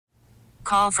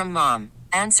Call from mom.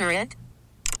 Answer it.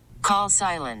 Call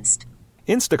silenced.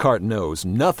 Instacart knows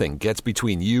nothing gets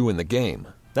between you and the game.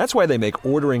 That's why they make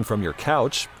ordering from your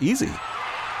couch easy.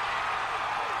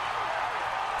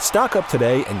 Stock up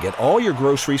today and get all your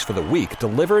groceries for the week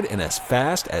delivered in as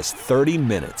fast as 30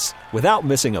 minutes without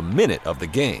missing a minute of the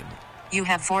game. You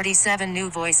have 47 new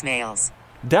voicemails.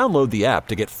 Download the app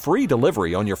to get free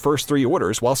delivery on your first 3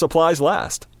 orders while supplies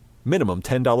last. Minimum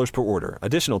 $10 per order.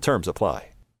 Additional terms apply.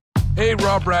 Hey,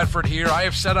 Rob Bradford here. I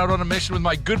have set out on a mission with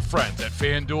my good friends at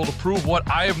FanDuel to prove what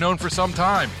I have known for some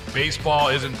time. Baseball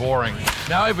isn't boring.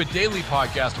 Now I have a daily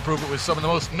podcast to prove it with some of the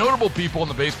most notable people in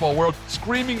the baseball world,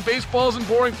 screaming baseball isn't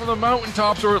boring from the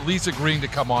mountaintops, or at least agreeing to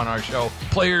come on our show.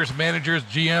 Players, managers,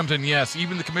 GMs, and yes,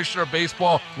 even the commissioner of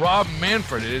baseball, Rob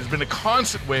Manfred. It has been a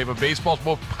constant wave of baseball's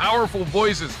most powerful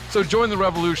voices. So join the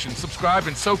revolution. Subscribe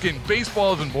and soak in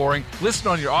Baseball Isn't Boring. Listen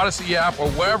on your Odyssey app or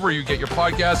wherever you get your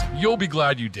podcasts. You'll be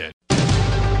glad you did.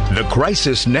 The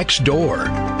Crisis Next Door,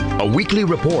 a weekly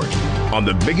report on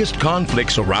the biggest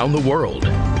conflicts around the world,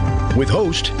 with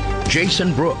host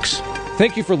Jason Brooks.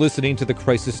 Thank you for listening to The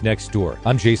Crisis Next Door.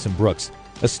 I'm Jason Brooks.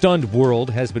 A stunned world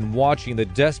has been watching the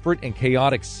desperate and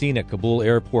chaotic scene at Kabul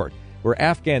airport, where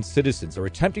Afghan citizens are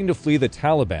attempting to flee the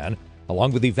Taliban,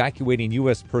 along with evacuating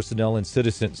U.S. personnel and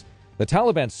citizens. The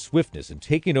Taliban's swiftness in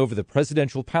taking over the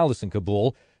presidential palace in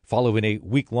Kabul, following a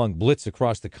week-long blitz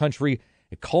across the country,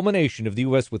 a culmination of the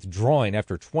U.S. withdrawing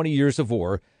after 20 years of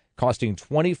war, costing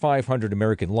 2,500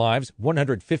 American lives,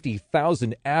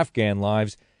 150,000 Afghan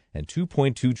lives, and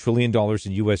 $2.2 trillion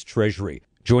in U.S. Treasury.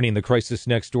 Joining the Crisis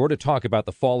Next Door to talk about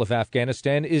the fall of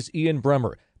Afghanistan is Ian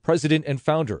Bremmer, president and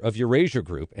founder of Eurasia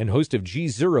Group and host of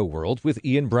GZERO World with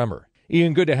Ian Bremmer.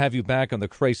 Ian, good to have you back on the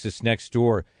Crisis Next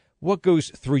Door. What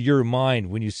goes through your mind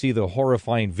when you see the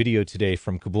horrifying video today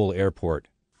from Kabul airport?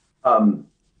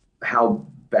 How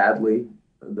badly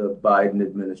the Biden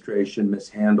administration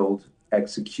mishandled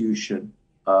execution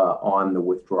on the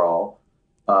withdrawal.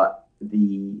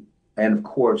 And of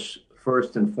course,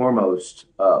 first and foremost,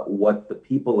 what the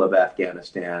people of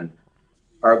Afghanistan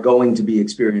are going to be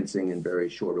experiencing in very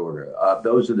short order.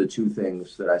 Those are the two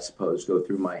things that I suppose go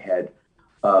through my head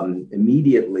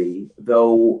immediately,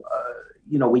 though,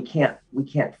 we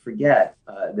can't forget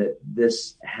that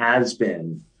this has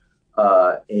been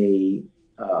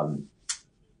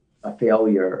a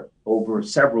failure over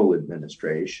several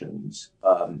administrations,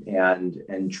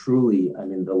 and truly, I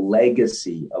mean, the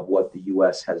legacy of what the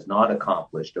U.S. has not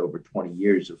accomplished over 20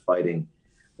 years of fighting,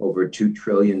 over $2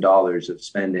 trillion of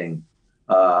spending,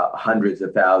 hundreds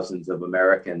of thousands of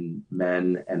American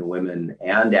men and women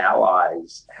and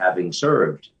allies having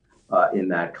served in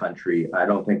that country. I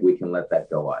don't think we can let that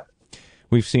go either.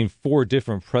 We've seen 4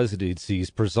 different presidencies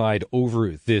preside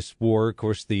over this war. Of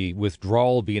course, the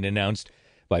withdrawal being announced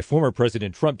by former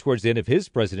President Trump towards the end of his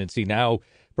presidency. Now,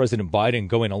 President Biden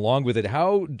going along with it.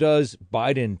 How does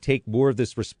Biden take more of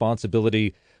this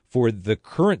responsibility for the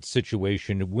current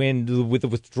situation when the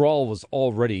withdrawal was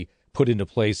already put into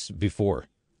place before?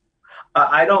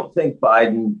 I don't think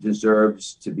Biden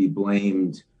deserves to be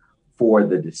blamed for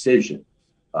the decision.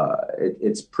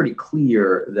 It's pretty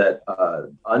clear that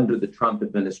under the Trump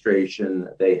administration,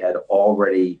 they had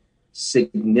already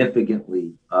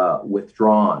significantly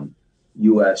withdrawn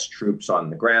U.S. troops on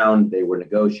the ground. They were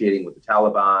negotiating with the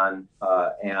Taliban,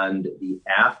 and the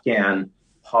Afghan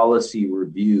policy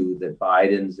review that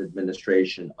Biden's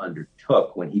administration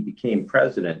undertook when he became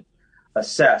president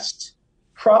assessed,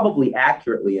 probably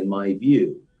accurately in my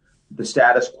view, the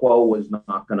status quo was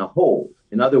not going to hold.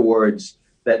 In other words,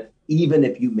 that even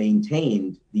if you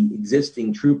maintained the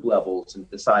existing troop levels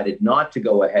and decided not to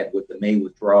go ahead with the May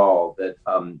withdrawal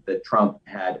that Trump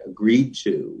had agreed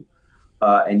to,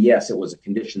 and yes, it was a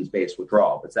conditions-based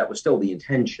withdrawal, but that was still the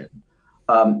intention,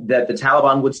 that the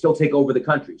Taliban would still take over the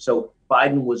country. So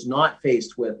Biden was not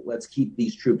faced with, let's keep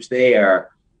these troops there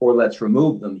or let's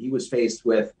remove them. He was faced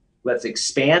with, let's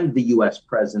expand the U.S.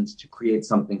 presence to create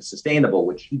something sustainable,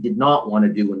 which he did not want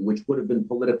to do and which would have been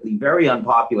politically very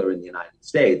unpopular in the United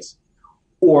States,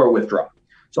 or withdraw.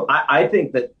 So I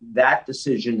think that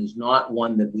decision is not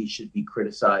one that we should be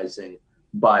criticizing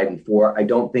Biden for. I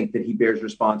don't think that he bears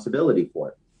responsibility for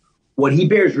it. What he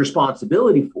bears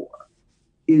responsibility for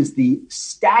is the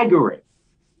staggering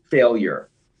failure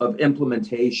of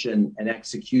implementation and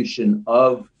execution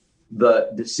of the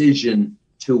decision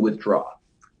to withdraw.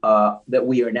 That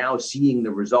we are now seeing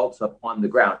the results of on the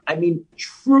ground. I mean,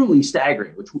 truly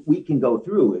staggering, which we can go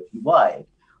through if you like.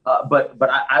 But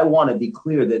I want to be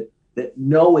clear that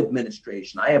no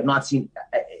administration, I have not seen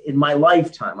in my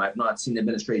lifetime, I have not seen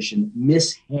administration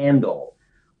mishandle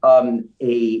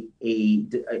a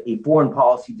foreign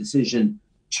policy decision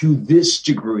to this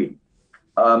degree.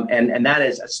 And that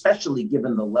is especially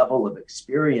given the level of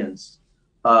experience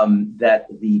that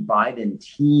the Biden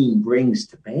team brings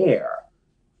to bear.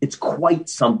 It's quite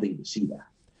something to see that.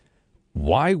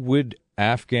 Why would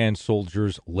Afghan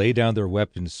soldiers lay down their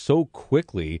weapons so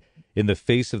quickly in the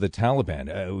face of the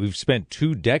Taliban? We've spent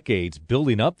 2 decades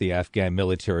building up the Afghan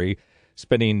military,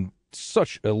 spending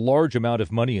such a large amount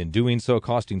of money in doing so,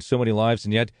 costing so many lives,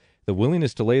 and yet the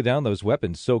willingness to lay down those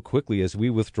weapons so quickly as we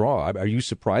withdraw. Are you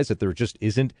surprised that there just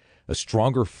isn't a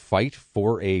stronger fight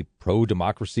for a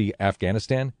pro-democracy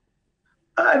Afghanistan?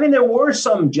 I mean, there were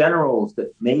some generals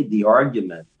that made the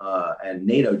argument, and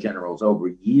NATO generals over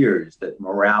years, that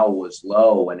morale was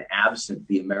low, and absent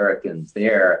the Americans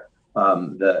there,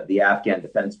 the Afghan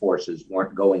Defense Forces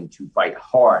weren't going to fight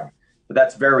hard. But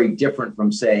that's very different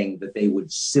from saying that they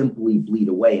would simply bleed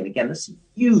away. And again, this is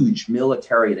a huge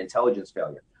military and intelligence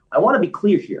failure. I want to be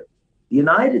clear here. The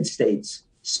United States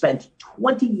spent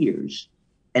 20 years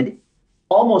and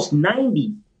almost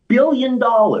 $90 billion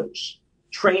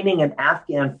training an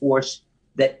Afghan force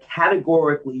that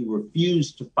categorically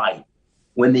refused to fight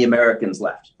when the Americans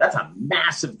left. That's a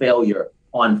massive failure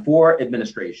on 4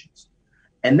 administrations.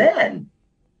 And then,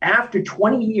 after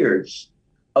 20 years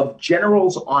of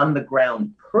generals on the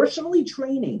ground personally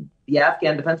training the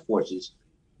Afghan Defense Forces,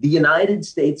 the United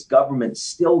States government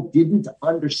still didn't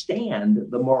understand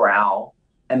the morale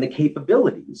and the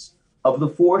capabilities of the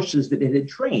forces that it had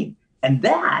trained. And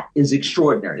that is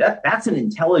extraordinary. That's an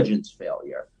intelligence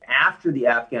failure. After the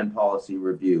Afghan policy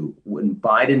review, when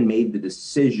Biden made the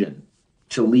decision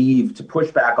to push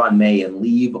back on May and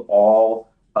leave all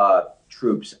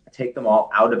troops, take them all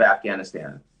out of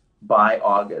Afghanistan by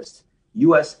August,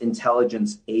 U.S.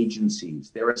 intelligence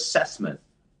agencies, their assessment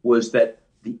was that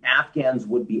the Afghans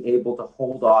would be able to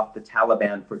hold off the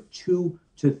Taliban for 2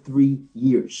 to 3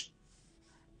 years.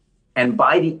 And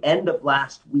by the end of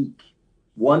last week,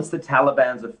 once the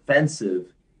Taliban's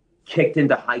offensive kicked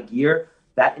into high gear,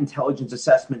 that intelligence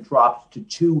assessment dropped to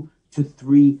 2 to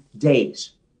 3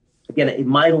 days. Again, in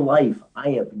my life, I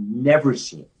have never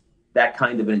seen that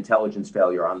kind of an intelligence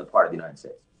failure on the part of the United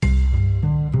States.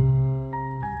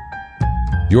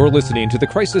 You're listening to The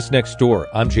Crisis Next Door.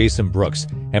 I'm Jason Brooks,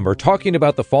 and we're talking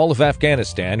about the fall of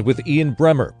Afghanistan with Ian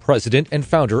Bremmer, president and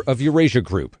founder of Eurasia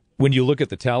Group. When you look at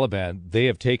the Taliban, they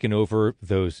have taken over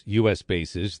those U.S.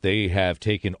 bases. They have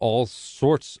taken all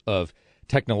sorts of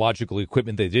technological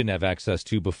equipment they didn't have access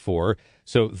to before.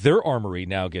 So their armory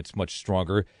now gets much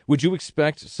stronger. Would you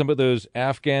expect some of those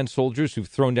Afghan soldiers who've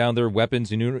thrown down their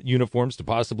weapons and uniforms to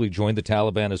possibly join the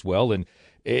Taliban as well and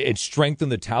strengthen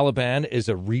the Taliban as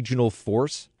a regional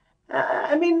force?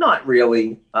 I mean, not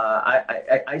really.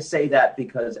 I say that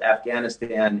because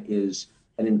Afghanistan is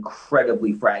an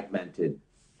incredibly fragmented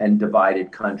and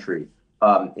divided country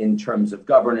in terms of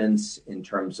governance, in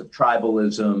terms of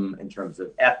tribalism, in terms of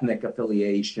ethnic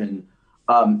affiliation.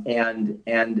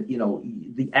 And you know,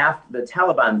 the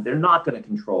Taliban, they're not going to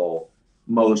control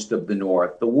most of the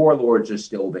north. The warlords are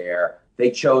still there. They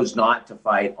chose not to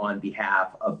fight on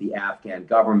behalf of the Afghan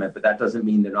government, but that doesn't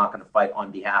mean they're not going to fight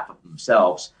on behalf of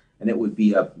themselves. And it would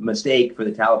be a mistake for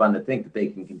the Taliban to think that they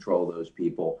can control those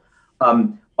people.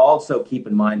 Also, keep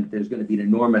in mind that there's going to be an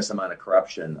enormous amount of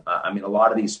corruption. I mean, a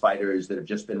lot of these fighters that have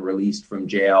just been released from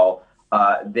jail,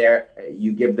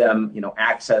 you give them,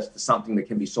 access to something that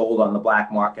can be sold on the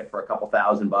black market for a couple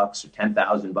 $1,000 or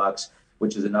 $10,000,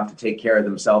 which is enough to take care of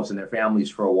themselves and their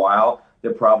families for a while.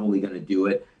 They're probably going to do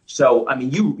it. So, I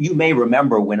mean, you may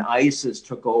remember when ISIS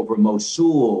took over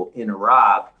Mosul in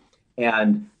Iraq,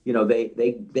 and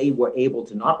they were able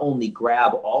to not only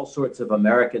grab all sorts of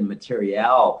American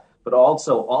materiel, but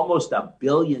also almost $1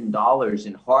 billion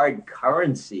in hard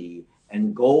currency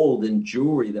and gold and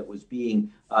jewelry that was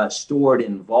being stored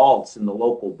in vaults in the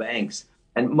local banks.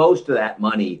 And most of that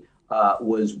money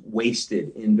was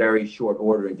wasted in very short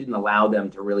order and didn't allow them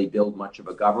to really build much of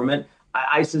a government.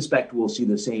 I suspect we'll see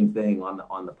the same thing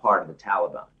on the part of the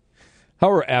Taliban. How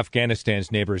are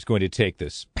Afghanistan's neighbors going to take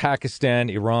this? Pakistan,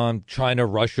 Iran, China,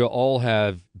 Russia all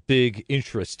have big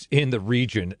interests in the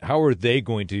region. How are they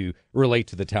going to relate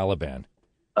to the Taliban?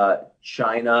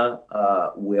 China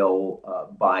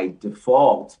will, by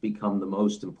default, become the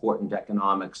most important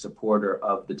economic supporter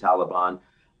of the Taliban,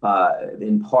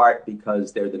 in part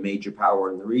because they're the major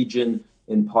power in the region,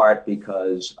 in part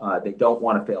because they don't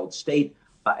want a failed state,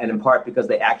 and in part because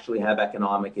they actually have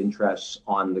economic interests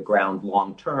on the ground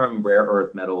long-term, rare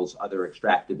earth metals, other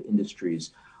extractive industries.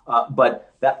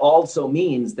 But that also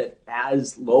means that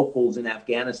as locals in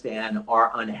Afghanistan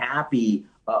are unhappy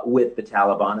with the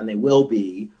Taliban, and they will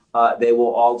be, they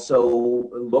will also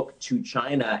look to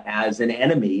China as an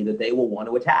enemy that they will want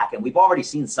to attack. And we've already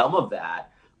seen some of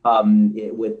that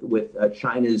with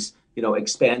China's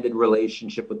expanded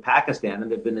relationship with Pakistan,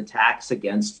 and there have been attacks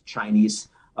against Chinese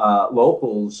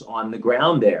locals on the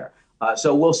ground there.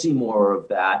 So we'll see more of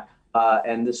that.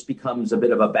 And this becomes a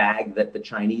bit of a bag that the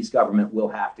Chinese government will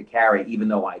have to carry, even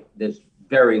though there's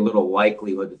very little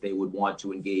likelihood that they would want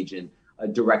to engage in a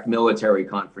direct military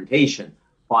confrontation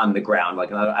on the ground.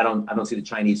 Like I don't see the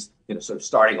Chinese, sort of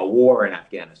starting a war in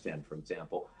Afghanistan, for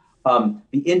example.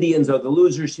 The Indians are the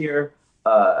losers here,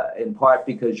 in part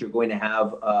because you're going to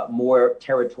have more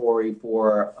territory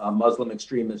for Muslim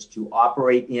extremists to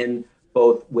operate in,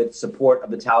 both with support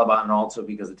of the Taliban and also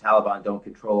because the Taliban don't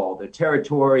control all their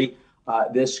territory.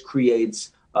 This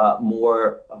creates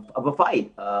more of a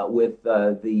fight with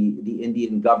the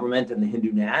Indian government and the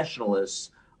Hindu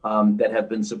nationalists that have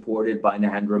been supported by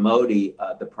Narendra Modi,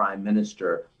 the prime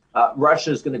minister.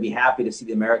 Russia is going to be happy to see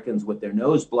the Americans with their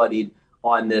nose bloodied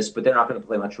on this, but they're not going to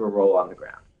play much of a role on the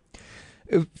ground.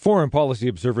 Foreign policy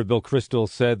observer Bill Kristol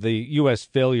said the U.S.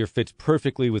 failure fits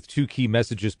perfectly with two key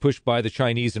messages pushed by the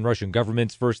Chinese and Russian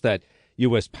governments. First, that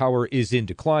U.S. power is in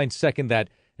decline. Second, that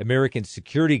American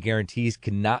security guarantees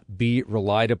cannot be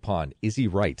relied upon. Is he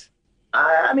right?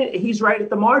 I mean, he's right at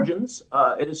the margins.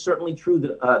 It is certainly true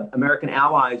that American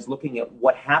allies, looking at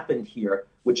what happened here,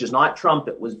 which is not Trump,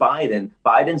 it was Biden.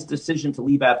 Biden's decision to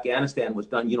leave Afghanistan was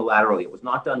done unilaterally. It was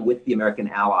not done with the American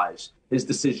allies. His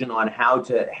decision on how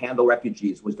to handle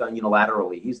refugees was done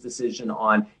unilaterally. His decision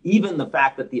on even the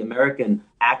fact that the American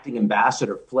acting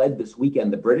ambassador fled this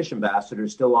weekend, the British ambassador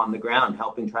is still on the ground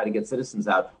helping try to get citizens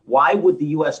out. Why would the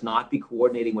U.S. not be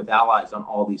coordinating with allies on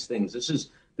all these things? This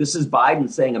is Biden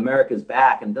saying America's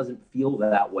back and doesn't feel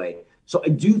that way. So I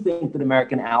do think that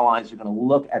American allies are going to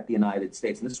look at the United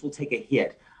States, and this will take a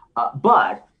hit.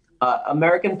 But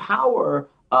American power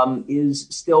is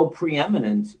still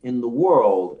preeminent in the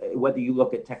world, whether you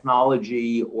look at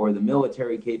technology or the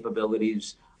military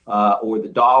capabilities or the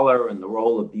dollar and the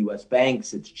role of the U.S.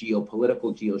 banks, its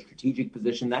geopolitical, geostrategic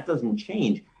position. That doesn't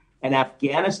change. And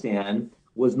Afghanistan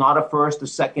was not a first, a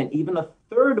second, even a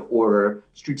third order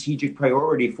strategic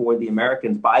priority for the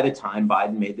Americans by the time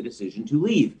Biden made the decision to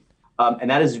leave.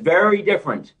 And that is very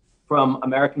different from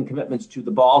American commitments to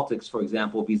the Baltics, for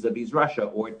example, vis-a-vis Russia,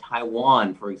 or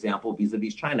Taiwan, for example,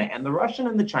 vis-a-vis China. And the Russian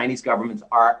and the Chinese governments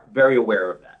are very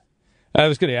aware of that. I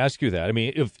was going to ask you that. I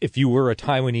mean, if you were a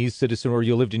Taiwanese citizen or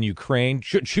you lived in Ukraine,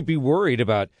 should you be worried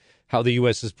about how the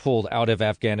U.S. has pulled out of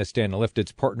Afghanistan and left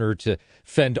its partner to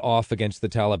fend off against the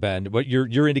Taliban? But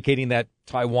you're indicating that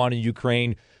Taiwan and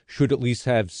Ukraine should at least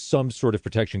have some sort of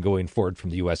protection going forward from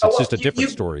the U.S. It's just a different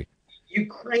story.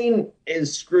 Ukraine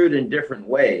is screwed in different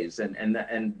ways, and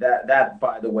that,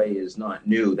 by the way, is not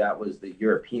new. That was the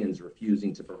Europeans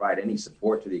refusing to provide any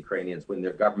support to the Ukrainians when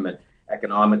their government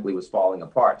economically was falling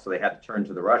apart. So they had to turn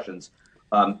to the Russians,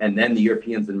 and then the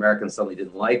Europeans and Americans suddenly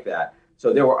didn't like that.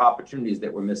 So there were opportunities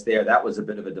that were missed there. That was a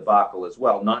bit of a debacle as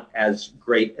well, not as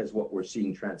great as what we're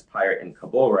seeing transpire in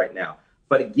Kabul right now.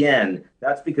 But again,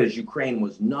 that's because Ukraine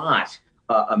was not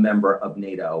a member of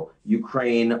NATO.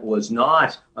 Ukraine was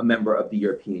not a member of the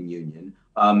European Union,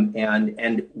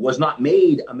 and was not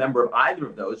made a member of either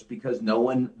of those because no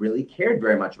one really cared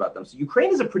very much about them. So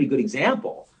Ukraine is a pretty good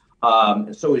example.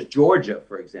 And so is Georgia,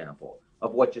 for example,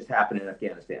 of what just happened in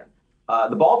Afghanistan.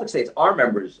 The Baltic states are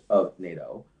members of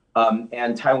NATO,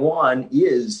 and Taiwan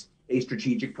is a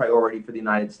strategic priority for the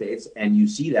United States, and you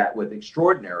see that with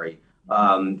extraordinary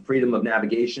freedom of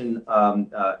navigation,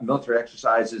 military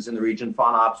exercises in the region,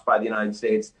 FONOPs by the United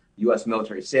States, U.S.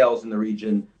 military sales in the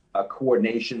region,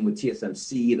 coordination with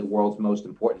TSMC, the world's most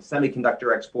important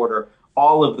semiconductor exporter,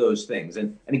 all of those things.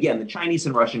 And again, the Chinese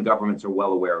and Russian governments are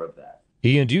well aware of that.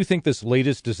 Ian, do you think this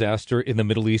latest disaster in the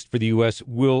Middle East for the U.S.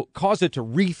 will cause it to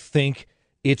rethink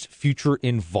its future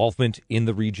involvement in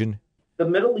the region? The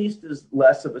Middle East is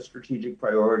less of a strategic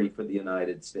priority for the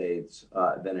United States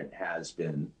than it has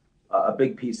been. A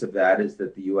big piece of that is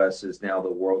that the U.S. is now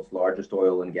the world's largest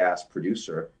oil and gas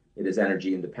producer. It is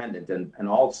energy independent. And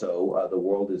also the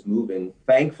world is moving,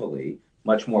 thankfully,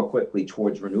 much more quickly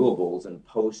towards renewables and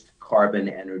post-carbon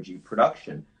energy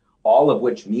production, all of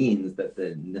which means that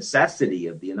the necessity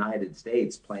of the United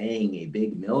States playing a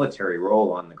big military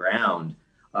role on the ground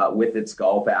with its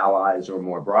Gulf allies or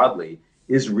more broadly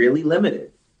is really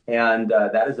limited. And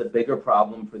that is a bigger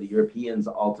problem for the Europeans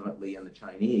ultimately and the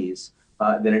Chinese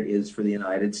than it is for the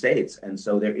United States. And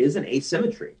so there is an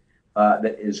asymmetry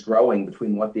that is growing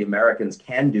between what the Americans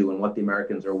can do and what the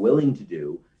Americans are willing to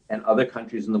do. And other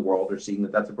countries in the world are seeing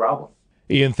that that's a problem.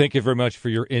 Ian, thank you very much for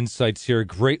your insights here.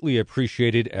 Greatly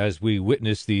appreciated as we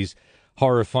witness these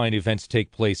horrifying events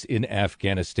take place in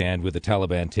Afghanistan with the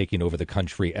Taliban taking over the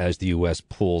country as the U.S.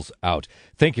 pulls out.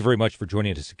 Thank you very much for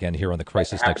joining us again here on The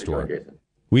Crisis Next Door.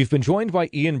 We've been joined by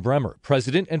Ian Bremmer,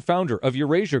 president and founder of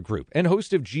Eurasia Group and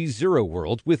host of GZERO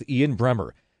World with Ian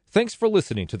Bremmer. Thanks for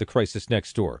listening to The Crisis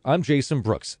Next Door. I'm Jason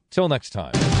Brooks. Till next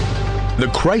time. The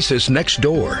Crisis Next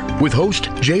Door with host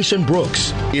Jason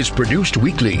Brooks is produced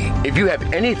weekly. If you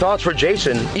have any thoughts for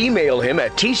Jason, email him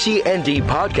at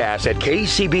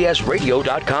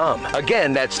tcndpodcast@kcbsradio.com.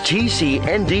 Again, that's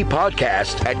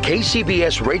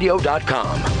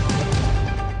tcndpodcast@kcbsradio.com.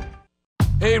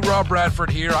 Hey, Rob Bradford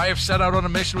here. I have set out on a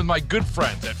mission with my good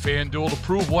friends at FanDuel to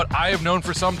prove what I have known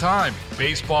for some time.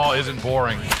 Baseball isn't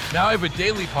boring. Now I have a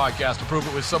daily podcast to prove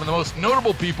it with some of the most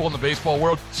notable people in the baseball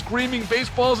world, screaming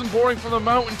baseball isn't boring from the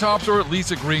mountaintops, or at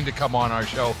least agreeing to come on our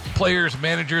show. Players,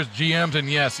 managers, GMs, and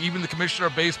yes, even the commissioner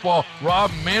of baseball, Rob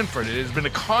Manfred. It has been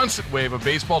a constant wave of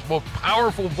baseball's most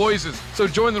powerful voices. So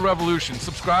join the revolution.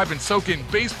 Subscribe and soak in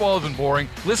Baseball Isn't Boring.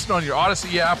 Listen on your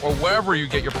Odyssey app or wherever you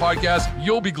get your podcasts.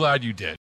 You'll be glad you did.